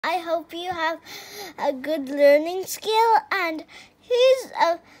I hope you have a good learning skill, and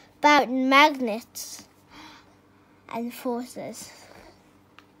here's about magnets and forces.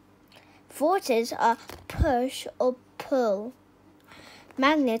 Forces are push or pull.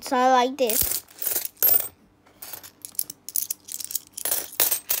 Magnets are like this.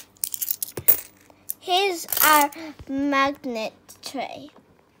 Here's our magnet tray.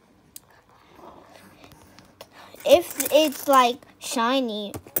 If it's like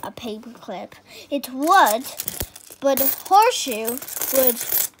shiny, a paperclip, it would, but a horseshoe would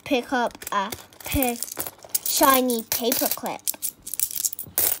pick up a shiny paperclip.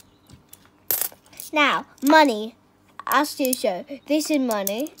 Now, money. As you show, this is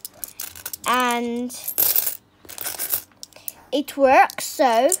money, and it works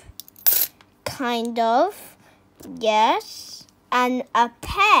so, kind of, yes, and a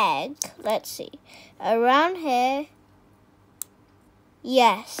peg, let's see, around here,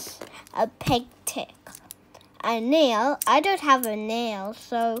 yes, a peg tick. A nail, I don't have a nail,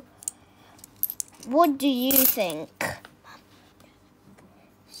 so what do you think?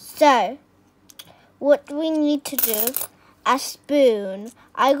 So, what we need to do, a spoon.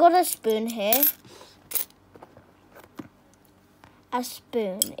 I got a spoon here. A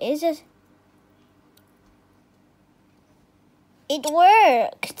spoon. It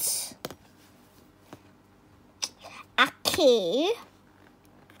worked. A key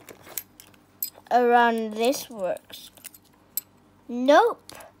around this works.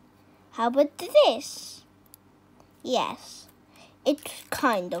 Nope. How about this? Yes, it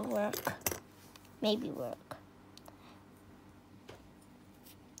kind of works. Maybe work.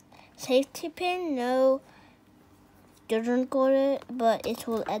 Safety pin, no, doesn't got it, but it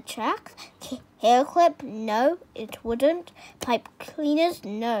will attract. Hair clip, no, it wouldn't. Pipe cleaners,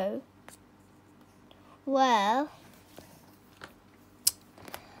 no. Well,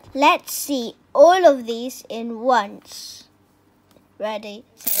 let's see all of these in once. Ready,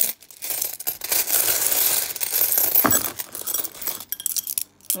 set.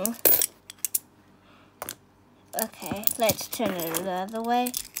 Okay, let's turn it the other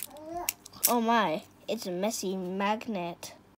way. Oh my, it's a messy magnet.